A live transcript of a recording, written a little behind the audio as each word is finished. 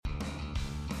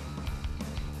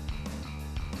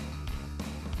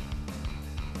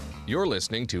You're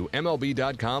listening to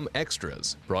MLB.com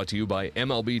Extras, brought to you by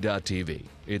MLB.tv.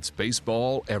 It's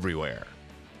baseball everywhere.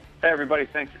 Hey, everybody.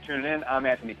 Thanks for tuning in. I'm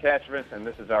Anthony Katcheris, and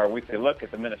this is our weekly look at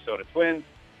the Minnesota Twins.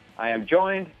 I am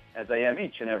joined, as I am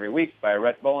each and every week, by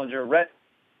Rhett Bollinger. Rhett,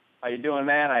 how you doing,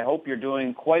 man? I hope you're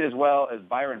doing quite as well as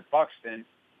Byron Buxton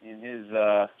in his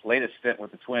latest stint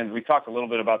with the Twins. We talked a little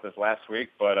bit about this last week,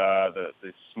 but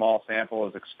the small sample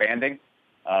is expanding.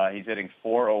 He's hitting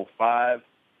 .405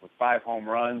 with 5 home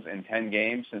runs in 10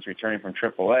 games since returning from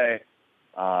AAA.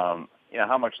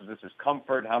 How much of this is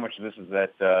comfort? How much of this is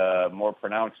that more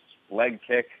pronounced leg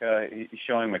kick he's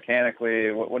showing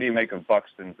mechanically? What do you make of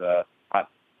Buxton's hot,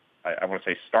 I want to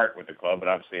say start with the club, but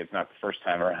obviously it's not the first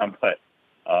time around, but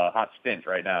hot stint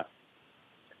right now?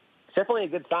 It's definitely a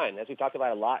good sign. As we talked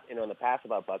about a lot, in the past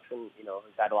about Buxton, he's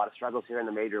had a lot of struggles here in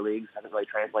the major leagues. Hasn't really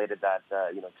translated that,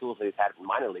 tools that he's had at the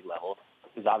minor league level.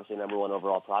 He's obviously number one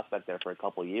overall prospect there for a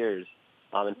couple of years.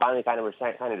 And finally we're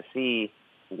kind of to see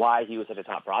why he was such a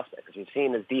top prospect. Because we've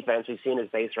seen his defense, we've seen his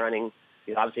base running.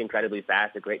 He's obviously incredibly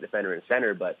fast, a great defender in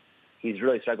center, but he's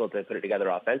really struggled to put it together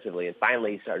offensively. And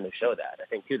finally, he's starting to show that. I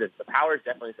think, too, that the power is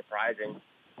definitely surprising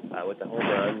with the home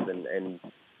runs and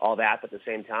all that. But at the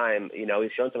same time, he's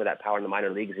shown some of that power in the minor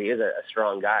leagues. He is a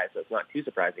strong guy, so it's not too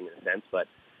surprising in a sense. But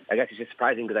I guess it's just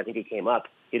surprising because I think he came up.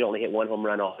 He'd only hit 1 home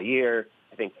run all year,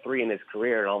 I think 3 in his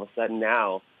career, and all of a sudden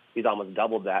now he's almost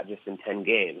doubled that just in 10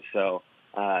 games. So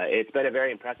it's been a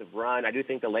very impressive run. I do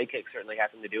think the leg kick certainly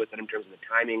has something to do with it in terms of the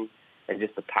timing and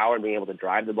just the power and being able to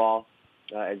drive the ball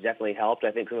has definitely helped.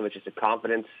 I think some of it's just a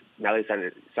confidence. Now that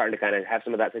he's starting to kind of have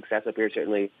some of that success up here,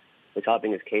 certainly it's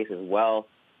helping his case as well.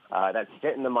 That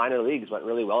stint in the minor leagues went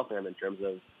really well for him in terms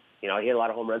of, he had a lot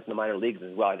of home runs in the minor leagues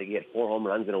as well. I think he had 4 home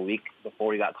runs in a week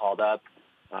before he got called up.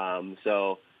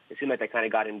 So it seemed like that kind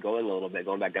of got him going a little bit,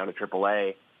 going back down to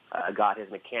AAA, got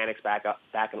his mechanics back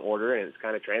in order, and it's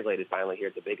kind of translated finally here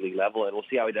at the big league level. And we'll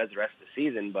see how he does the rest of the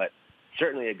season, but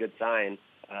certainly a good sign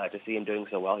to see him doing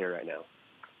so well here right now.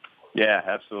 Yeah,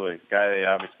 absolutely. Guy they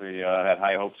obviously had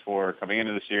high hopes for coming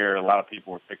into this year. A lot of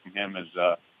people were picking him as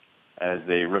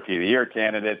a Rookie of the Year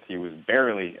candidate. He was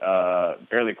barely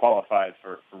qualified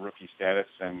for rookie status,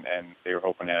 and they were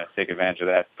hoping to take advantage of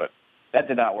that. But that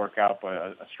did not work out, but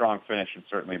a strong finish would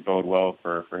certainly bode well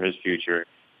for his future.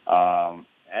 And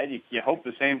you hope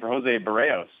the same for Jose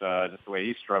Barrios, just the way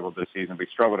he struggled this season. But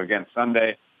he struggled again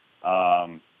Sunday.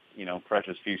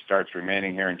 Precious few starts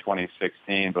remaining here in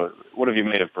 2016. But what have you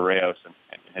made of Barrios and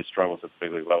his struggles at the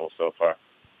big league level so far?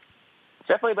 It's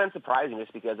definitely been surprising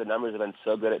just because the numbers have been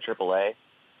so good at AAA.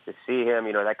 To see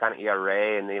him, that kind of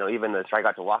ERA and, even the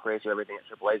strikeout to walk ratio, everything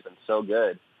at AAA has been so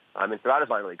good. Throughout his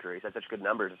minor league career, he's had such good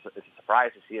numbers. It's a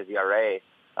surprise to see his ERA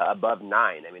above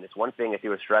 9. It's one thing if he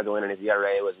was struggling and his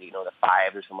ERA was, the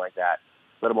 5s or something like that,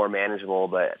 a little more manageable.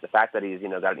 But the fact that he's,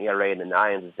 got an ERA in the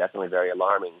 9s is definitely very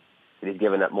alarming. That he's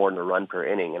given up more than a run per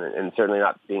inning, and certainly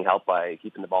not being helped by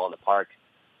keeping the ball in the park.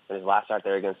 In his last start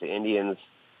there against the Indians,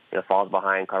 falls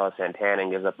behind Carlos Santana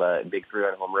and gives up a big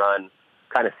 3-run home run,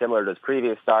 kind of similar to his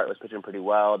previous start, was pitching pretty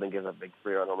well, then gives up a big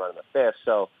 3-run home run in the 5th.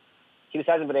 So he just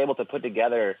hasn't been able to put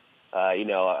together,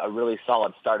 a really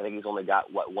solid start. I think he's only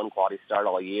got, 1 quality start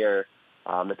all year.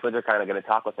 The Twins are kind of going to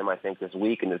talk with him, I think, this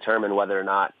week and determine whether or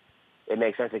not it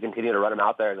makes sense to continue to run him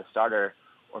out there as a starter,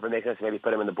 or if it makes sense to maybe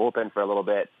put him in the bullpen for a little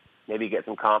bit, maybe get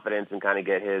some confidence and kind of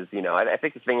get his, I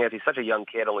think the thing is he's such a young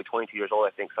kid, only 22 years old.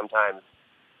 I think sometimes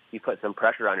you put some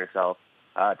pressure on yourself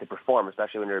to perform,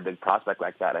 especially when you're a big prospect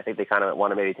like that. I think they kind of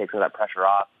want to maybe take some of that pressure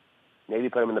off, maybe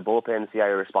put him in the bullpen, see how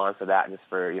he responds to that just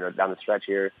for, down the stretch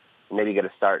here, and maybe get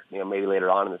a start, maybe later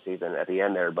on in the season at the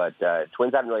end there. But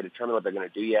Twins haven't really determined what they're going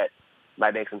to do yet.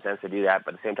 Might make some sense to do that,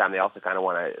 but at the same time, they also kind of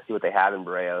want to see what they have in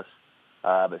Barrios.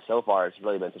 But so far, it's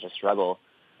really been such a struggle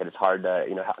that it's hard to,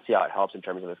 see how it helps in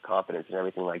terms of his confidence and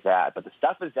everything like that. But the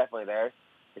stuff is definitely there.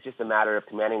 It's just a matter of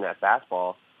commanding that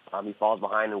fastball. He falls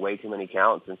behind in way too many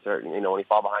counts, and certain, when he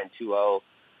fall behind 2-0,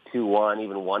 2-1,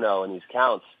 even 1-0 in these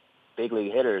counts, big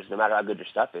league hitters, no matter how good your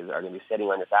stuff is, are going to be sitting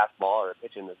on your fastball or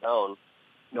pitching the zone.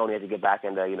 You only have to get back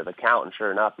into, the count, and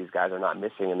sure enough, these guys are not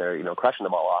missing, and they're, crushing the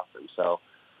ball off them. So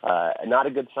not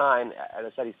a good sign. As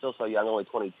I said, he's still so young, only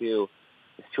 22.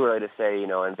 It's too early to say,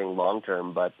 anything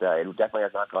long-term, but it definitely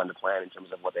has not gone to plan in terms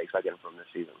of what they expect from this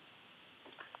season.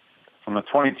 From a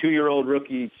 22-year-old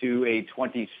rookie to a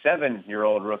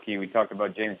 27-year-old rookie, we talked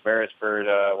about James Beresford.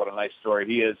 What a nice story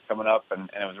he is coming up, and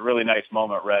it was a really nice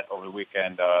moment, Rhett, over the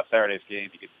weekend. Saturday's game,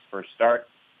 he gets his first start,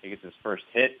 he gets his first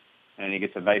hit, and he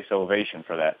gets a nice ovation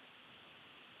for that.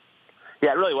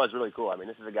 Yeah, it really was really cool.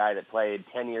 This is a guy that played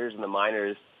 10 years in the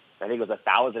minors. I think it was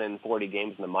 1,040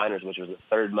 games in the minors, which was the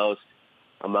third most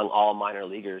among all minor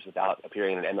leaguers without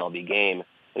appearing in an MLB game.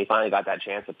 And he finally got that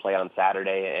chance to play on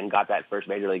Saturday and got that first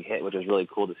major league hit, which was really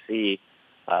cool to see.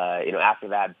 After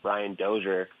that, Brian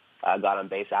Dozier got on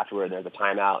base afterward. There was a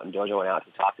timeout, and Dozier went out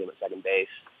to talk to him at second base.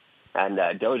 And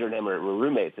Dozier and him were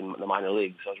roommates in the minor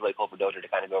leagues, so it was really cool for Dozier to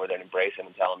kind of go over there and embrace him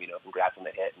and tell him, congrats on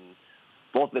the hit. And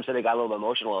both of them said they got a little bit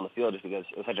emotional on the field just because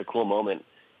it was such a cool moment,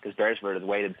 because Beresford has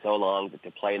waited so long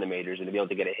to play in the majors and to be able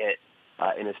to get a hit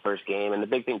in his first game. And the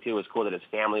big thing, too, was cool that his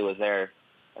family was there.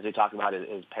 As we talked about,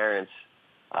 his parents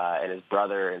and his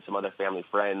brother and some other family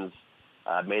friends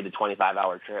made the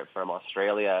 25-hour trip from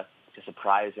Australia to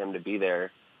surprise him to be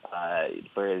there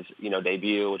for his,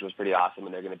 debut, which was pretty awesome.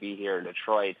 And they're going to be here in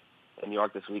Detroit and New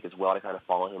York this week as well to kind of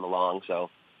follow him along. So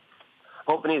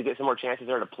hoping to get some more chances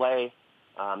there to play.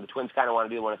 The Twins kind of want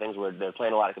to do one of the things where they're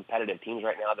playing a lot of competitive teams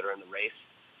right now that are in the race.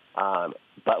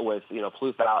 But with,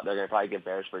 Plouffe out, they're going to probably give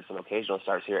Beresford some occasional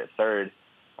starts here at third.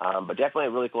 But definitely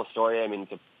a really cool story. I mean,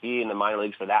 to be in the minor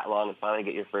leagues for that long and finally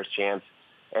get your first chance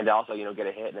and to also, get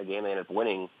a hit in a game they ended up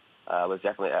winning was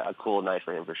definitely a cool night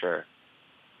for him for sure.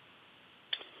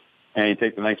 And you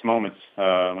take the nice moments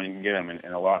when you can get them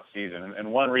in a lost season.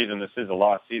 And one reason this is a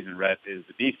lost season, Rhett, is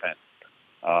the defense.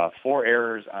 4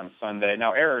 errors on Sunday.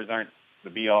 Now, errors aren't the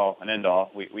be-all and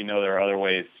end-all. We know there are other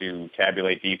ways to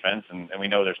tabulate defense, and we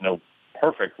know there's no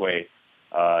perfect way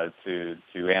to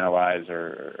analyze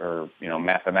or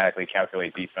mathematically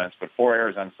calculate defense. But 4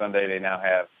 errors on Sunday. They now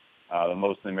have the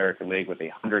most in the American League with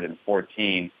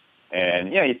 114.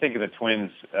 And, you think of the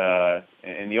Twins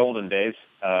in the olden days,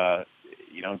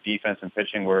 defense and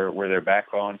pitching were their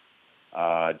backbone.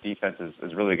 Defense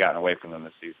has really gotten away from them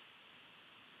this season.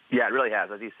 Yeah, it really has.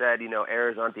 As you said,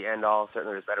 errors aren't the end-all.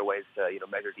 Certainly there's better ways to,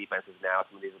 measure defenses now,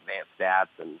 some of these advanced stats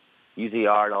and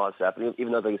UZR and all that stuff,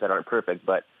 even though, like you said, aren't perfect.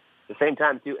 But at the same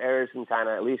time, too, errors can kind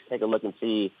of at least take a look and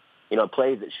see,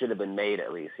 plays that should have been made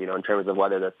at least, in terms of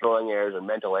whether they're throwing errors or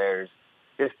mental errors,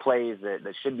 just plays that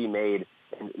should be made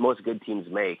and most good teams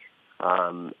make.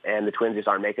 And the Twins just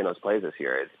aren't making those plays this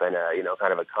year. It's been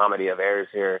kind of a comedy of errors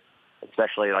here,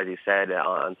 especially, like you said,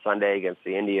 on Sunday against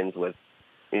the Indians with,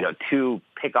 2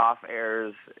 pickoff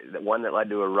errors, one that led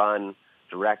to a run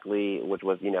directly, which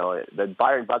was, the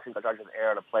Byron Buxton got charged with an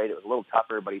error on a play that was a little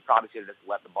tougher, but he probably should have just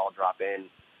let the ball drop in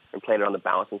and played it on the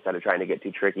bounce instead of trying to get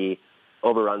too tricky.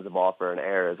 Overruns the ball for an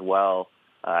error as well.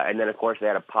 And then, of course, they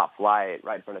had a pop fly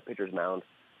right in front of pitcher's mound,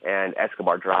 and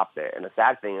Escobar dropped it. And the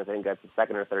sad thing is, I think that's the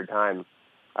second or third time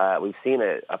we've seen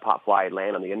a pop fly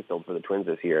land on the infield for the Twins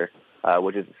this year,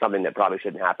 which is something that probably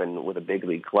shouldn't happen with a big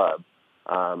league club.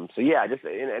 And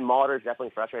Molitor's definitely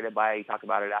frustrated by it. He talked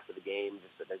about it after the game,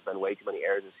 just that there's been way too many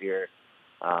errors this year.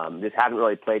 Just haven't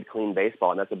really played clean baseball,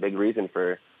 and that's a big reason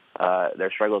for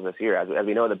their struggles this year. As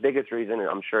we know, the biggest reason, and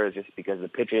I'm sure, is just because the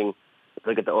pitching,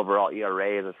 look at the overall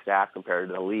ERA as a staff compared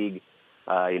to the league,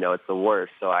 it's the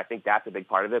worst. So I think that's a big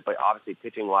part of it. But obviously,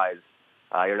 pitching-wise,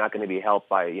 you're not going to be helped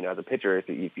by, as a pitcher,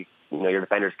 if your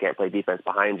defenders can't play defense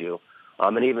behind you.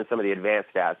 And even some of the advanced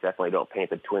stats definitely don't paint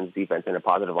the Twins' defense in a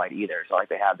positive light either. So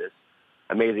they have this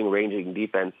amazing ranging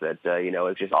defense that,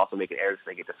 is just also making errors as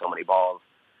they get to so many balls.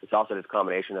 It's also this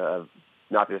combination of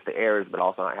not just the errors, but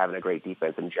also not having a great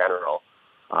defense in general.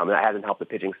 And that hasn't helped the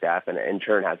pitching staff, and in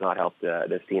turn has not helped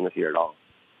this team this year at all.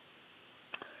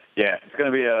 Yeah, it's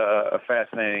going to be a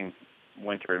fascinating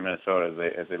winter in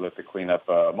Minnesota as they look to clean up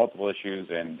multiple issues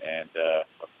and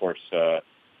of course,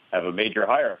 have a major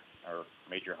hire, or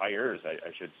major hires, I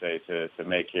should say, to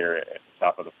make here at the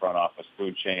top of the front office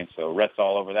food chain. So Rhett's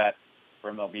all over that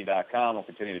for MLB.com. We'll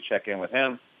continue to check in with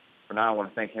him. For now, I want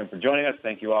to thank him for joining us.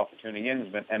 Thank you all for tuning in.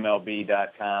 It's been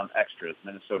MLB.com Extras,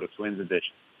 Minnesota Twins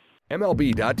edition.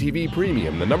 MLB.TV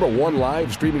Premium, the #1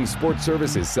 live streaming sports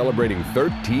service, is celebrating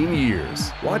 13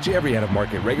 years. Watch every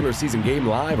out-of-market regular season game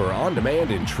live or on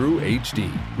demand in true HD.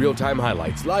 Real-time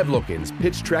highlights, live look-ins,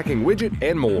 pitch tracking widget,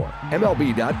 and more.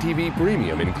 MLB.TV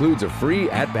Premium includes a free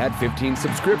At-Bat 15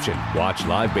 subscription. Watch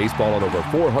live baseball on over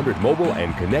 400 mobile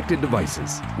and connected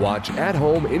devices. Watch at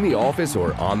home, in the office,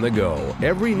 or on the go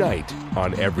every night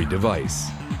on every device.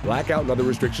 Blackout and other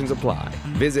restrictions apply.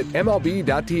 Visit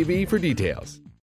MLB.TV for details.